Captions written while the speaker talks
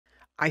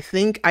I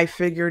think I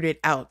figured it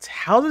out.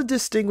 How to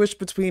distinguish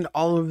between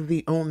all of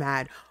the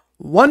OMAD.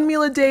 One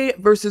meal a day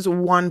versus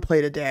one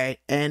plate a day.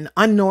 And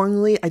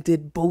unknowingly, I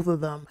did both of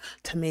them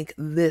to make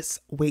this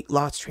weight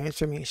loss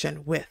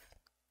transformation with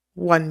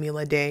one meal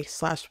a day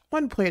 /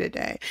 one plate a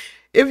day.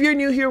 If you're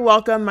new here,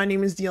 welcome. My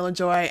name is Deala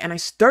Joy, and I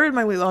started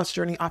my weight loss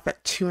journey off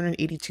at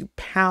 282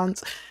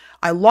 pounds.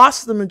 I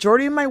lost the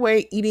majority of my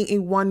weight eating a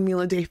one meal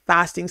a day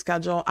fasting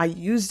schedule. I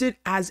used it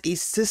as a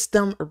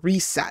system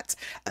reset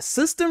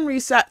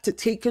to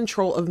take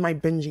control of my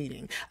binge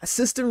eating, a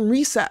system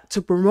reset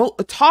to promote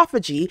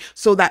autophagy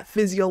so that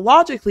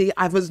physiologically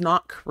I was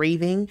not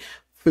craving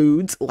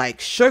foods like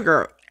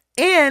sugar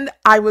and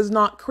I was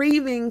not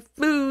craving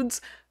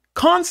foods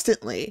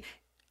constantly.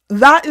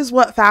 That is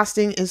what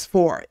fasting is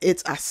for.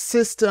 It's a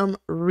system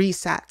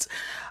reset.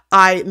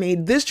 I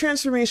made this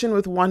transformation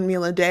with one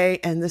meal a day,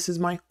 and this is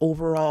my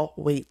overall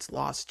weight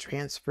loss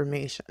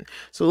transformation.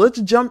 So let's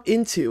jump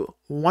into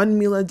one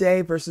meal a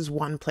day versus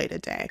one plate a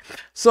day.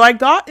 So I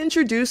got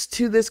introduced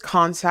to this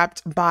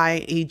concept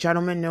by a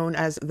gentleman known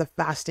as the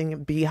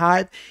Fasting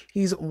Beehive.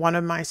 He's one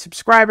of my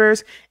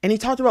subscribers, and he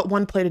talked about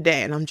one plate a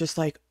day, and I'm just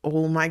like,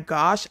 oh my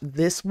gosh,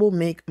 this will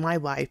make my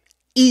life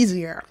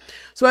easier.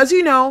 So as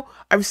you know,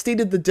 I've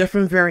stated the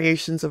different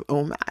variations of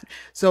OMAD.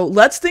 So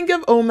let's think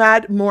of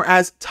OMAD more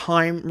as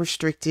time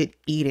restricted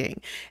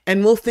eating.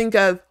 And we'll think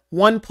of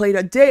one plate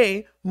a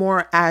day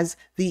more as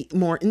the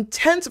more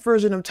intense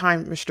version of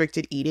time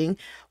restricted eating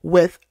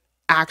with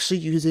actually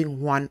using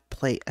one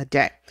plate a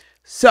day.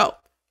 So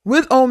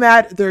with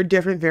OMAD, there are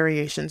different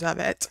variations of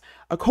it.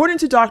 According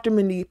to Dr.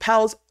 Mindy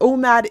Pelz,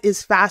 OMAD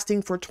is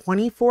fasting for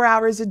 24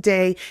 hours a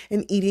day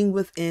and eating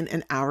within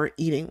an hour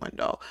eating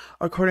window.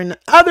 According to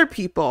other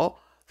people,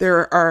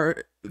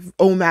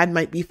 OMAD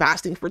might be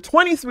fasting for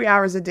 23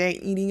 hours a day,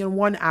 eating in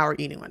 1 hour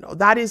eating window.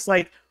 That is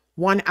like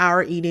 1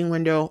 hour eating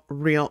window,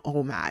 real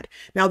OMAD.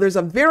 Now there's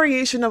a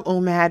variation of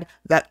OMAD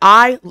that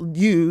I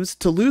use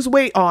to lose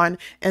weight on,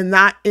 and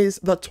that is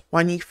the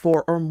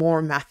 24 or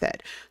more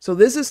method. So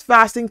this is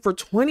fasting for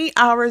 20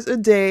 hours a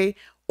day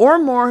or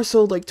more,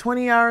 so like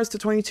 20 hours to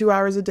 22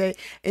 hours a day,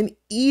 and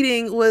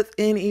eating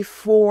within a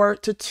 4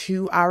 to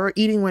 2 hour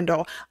eating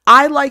window.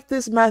 I like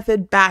this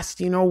method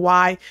best. You know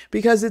why?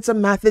 Because it's a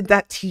method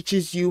that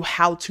teaches you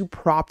how to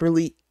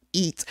properly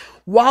eat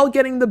while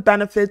getting the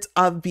benefits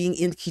of being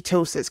in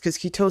ketosis, because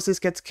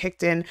ketosis gets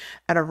kicked in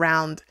at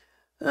around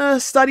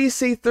studies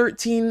say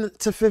 13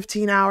 to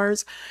 15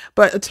 hours,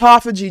 but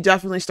autophagy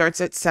definitely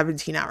starts at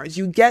 17 hours.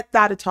 You get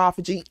that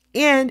autophagy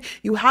and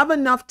you have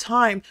enough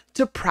time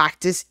to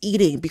practice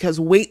eating, because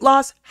weight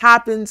loss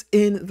happens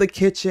in the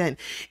kitchen.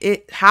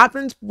 It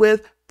happens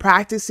with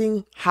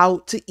practicing how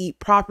to eat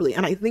properly.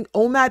 And I think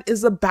OMAD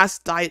is the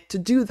best diet to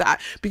do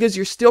that, because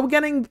you're still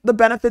getting the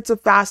benefits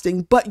of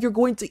fasting, but you're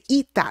going to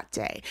eat that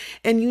day.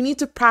 And you need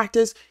to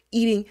practice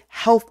eating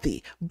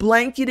healthy,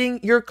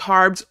 blanketing your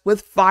carbs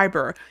with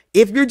fiber.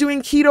 If you're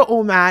doing keto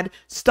OMAD,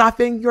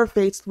 stuffing your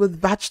face with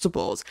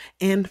vegetables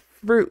and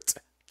fruit,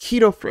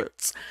 keto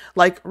fruits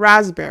like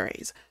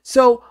raspberries.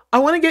 So I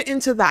want to get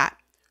into that.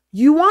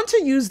 You want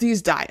to use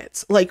these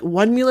diets like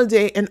one meal a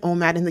day and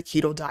OMAD in the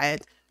keto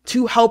diet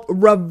to help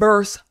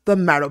reverse the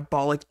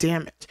metabolic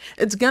damage.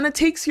 It's going to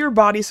take your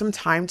body some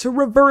time to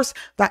reverse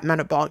that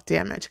metabolic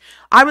damage.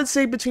 I would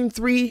say between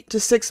 3 to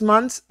 6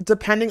 months,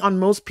 depending on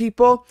most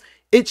people.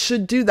 It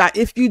should do that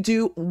if you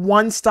do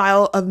one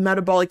style of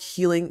metabolic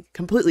healing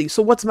completely.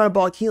 So what's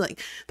metabolic healing?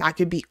 That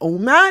could be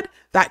OMAD,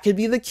 that could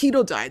be the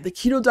keto diet. The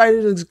keto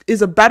diet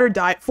is a better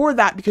diet for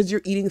that, because you're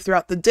eating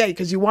throughout the day,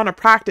 because you want to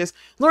practice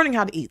learning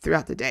how to eat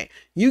throughout the day.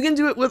 You can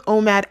do it with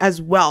OMAD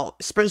as well,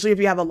 especially if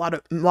you have a lot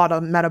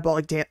of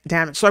metabolic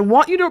damage. So I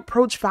want you to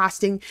approach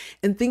fasting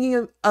and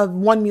thinking of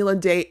one meal a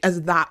day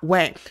as that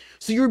way.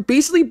 So you're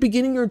basically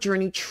beginning your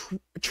journey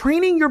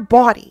training your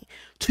body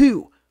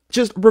to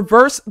just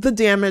reverse the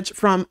damage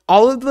from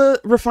all of the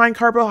refined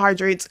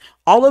carbohydrates,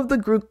 all of the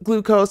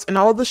glucose and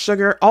all of the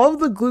sugar, all of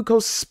the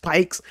glucose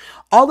spikes,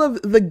 all of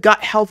the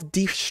gut health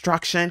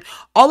destruction,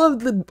 all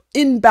of the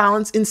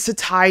imbalance in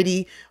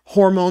satiety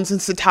hormones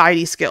and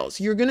satiety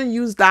skills. You're going to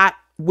use that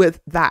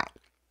with that.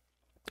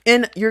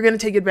 And you're going to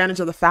take advantage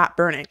of the fat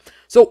burning.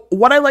 So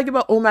what I like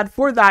about OMAD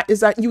for that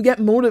is that you get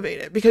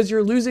motivated, because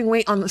you're losing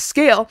weight on the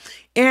scale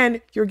and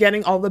you're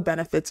getting all the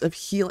benefits of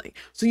healing.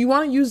 So you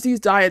want to use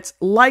these diets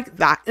like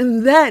that.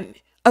 And then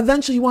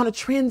eventually you want to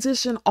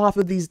transition off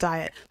of these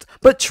diets,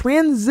 but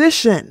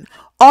transition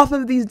off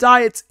of these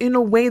diets in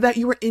a way that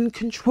you are in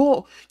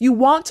control. You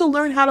want to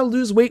learn how to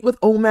lose weight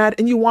with OMAD,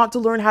 and you want to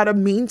learn how to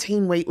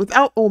maintain weight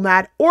without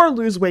OMAD, or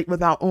lose weight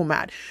without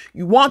OMAD.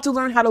 You want to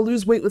learn how to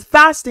lose weight with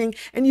fasting,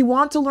 and you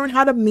want to learn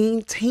how to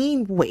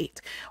maintain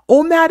weight.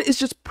 OMAD is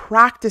just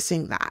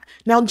practicing that.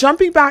 Now,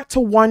 jumping back to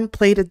one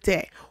plate a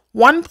day.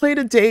 One plate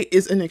a day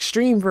is an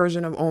extreme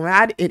version of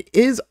OMAD. It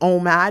is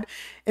OMAD,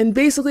 and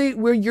basically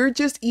where you're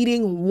just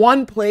eating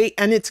one plate,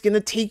 and it's going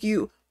to take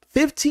you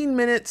 15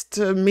 minutes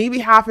to maybe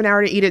half an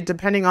hour to eat it,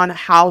 depending on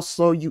how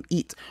slow you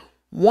eat.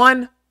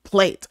 One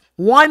plate.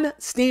 One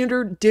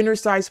standard dinner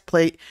size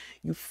plate.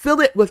 You fill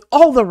it with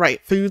all the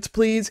right foods,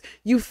 please.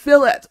 You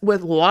fill it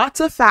with lots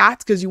of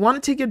fats because you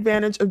want to take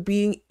advantage of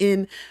being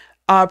in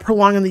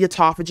prolonging the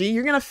autophagy.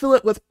 You're going to fill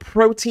it with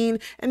protein.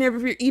 And if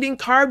you're eating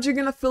carbs, you're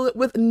going to fill it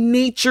with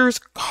nature's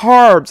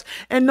carbs.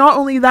 And not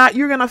only that,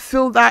 you're going to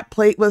fill that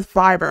plate with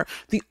fiber.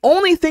 The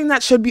only thing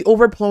that should be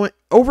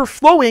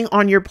overflowing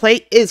on your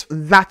plate is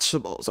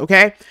vegetables,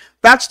 okay?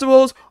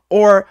 Vegetables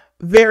or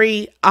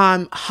very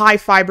high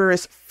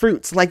fibrous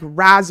fruits like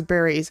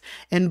raspberries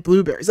and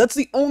blueberries. That's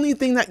the only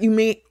thing that you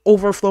may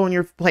overflow on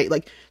your plate.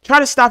 Like try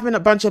to stuff in a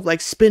bunch of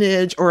like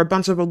spinach or a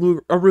bunch of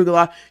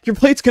arugula, your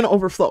plate's gonna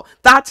overflow.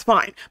 That's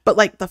fine. But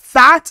like the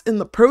fats and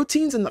the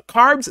proteins and the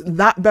carbs,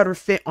 that better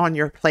fit on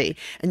your plate.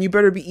 And you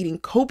better be eating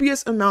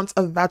copious amounts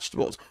of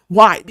vegetables.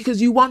 Why?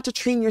 Because you want to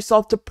train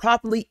yourself to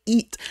properly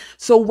eat.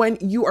 So when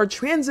you are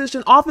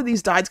transitioned off of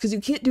these diets, because you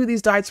can't do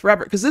these diets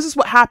forever, because this is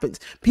what happens.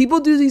 People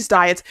do these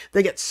diets,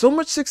 they get so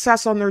much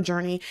success on their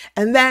journey,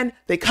 and then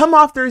they come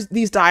off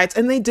these diets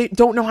and they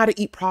don't know how to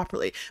eat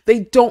properly. They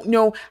don't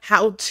know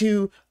how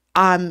to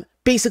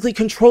basically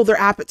control their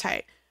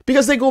appetite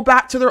because they go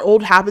back to their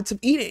old habits of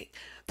eating.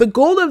 The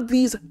goal of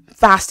these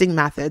fasting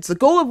methods, the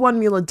goal of 1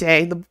 meal a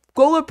day, the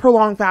goal of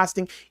prolonged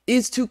fasting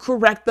is to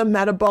correct the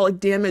metabolic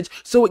damage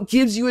so it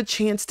gives you a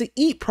chance to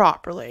eat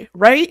properly,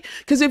 right?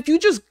 Because if you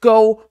just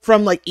go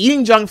from like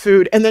eating junk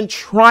food and then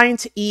trying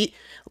to eat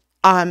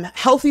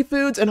healthy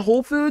foods and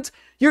whole foods,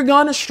 you're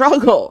gonna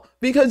struggle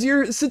because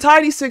your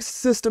satiety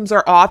systems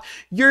are off.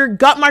 Your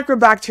gut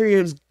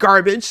microbacteria is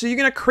garbage. So you're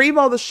gonna crave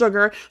all the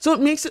sugar. So it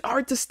makes it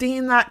hard to stay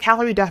in that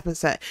calorie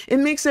deficit. It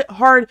makes it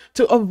hard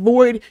to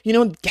avoid,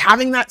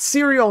 having that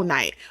cereal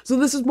night. So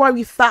this is why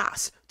we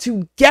fast,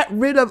 to get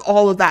rid of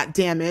all of that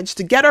damage,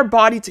 to get our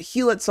body to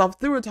heal itself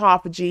through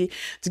autophagy,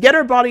 to get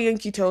our body in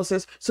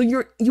ketosis, so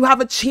you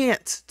have a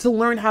chance to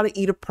learn how to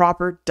eat a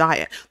proper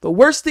diet. The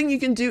worst thing you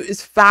can do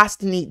is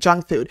fast and eat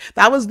junk food.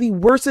 That was the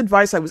worst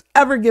advice I was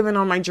ever given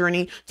on my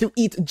journey, to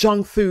eat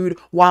junk food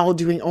while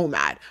doing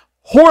OMAD.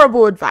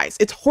 Horrible advice.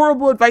 It's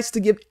horrible advice to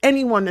give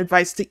anyone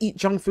advice to eat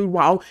junk food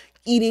while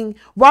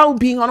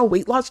being on a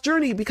weight loss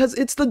journey, because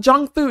it's the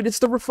junk food, it's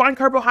the refined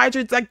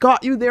carbohydrates that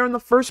got you there in the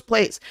first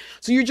place.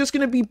 So you're just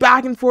going to be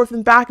back and forth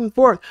and back and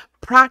forth.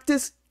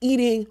 Practice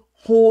eating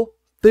whole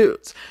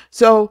foods.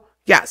 So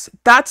yes,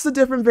 that's the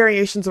different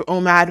variations of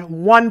OMAD.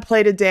 1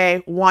 plate a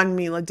day, 1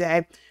 meal a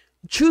day.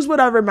 Choose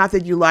whatever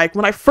method you like.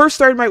 When I first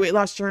started my weight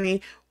loss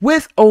journey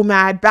with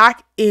OMAD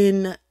back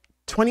in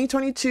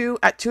 2022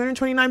 at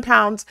 229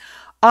 pounds,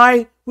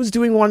 I was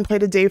doing 1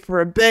 plate a day for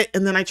a bit,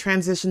 and then I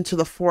transitioned to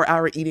the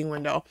 4-hour eating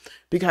window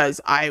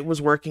because I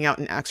was working out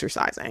and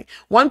exercising.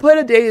 1 plate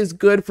a day is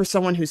good for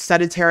someone who's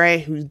sedentary,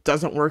 who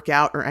doesn't work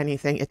out or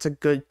anything. It's a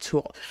good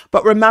tool.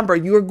 But remember,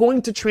 you are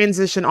going to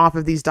transition off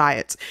of these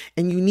diets,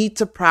 and you need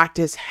to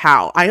practice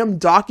how. I am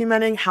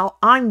documenting how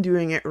I'm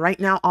doing it right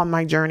now on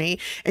my journey,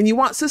 and you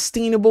want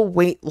sustainable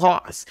weight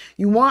loss.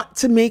 You want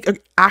to make an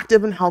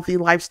active and healthy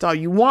lifestyle.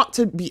 You want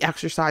to be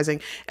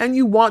exercising, and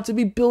you want to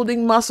be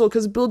building muscle,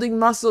 because building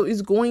muscle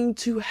is going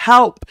to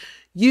help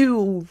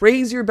you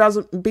raise your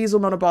basal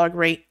metabolic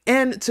rate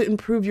and to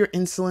improve your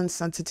insulin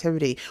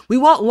sensitivity. We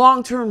want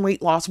long-term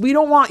weight loss. We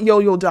don't want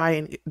yo-yo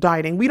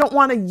dieting. We don't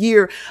want a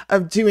year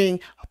of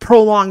doing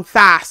prolonged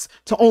fasts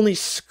to only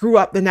screw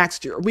up the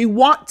next year. We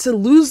want to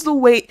lose the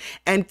weight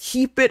and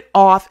keep it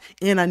off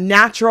in a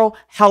natural,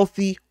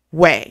 healthy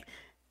way.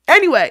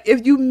 Anyway,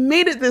 if you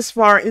made it this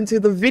far into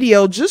the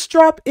video, just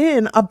drop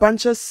in a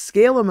bunch of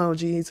scale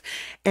emojis,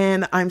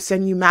 and I'm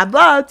sending you mad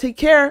love. Take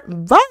care.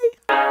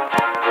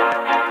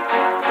 Bye.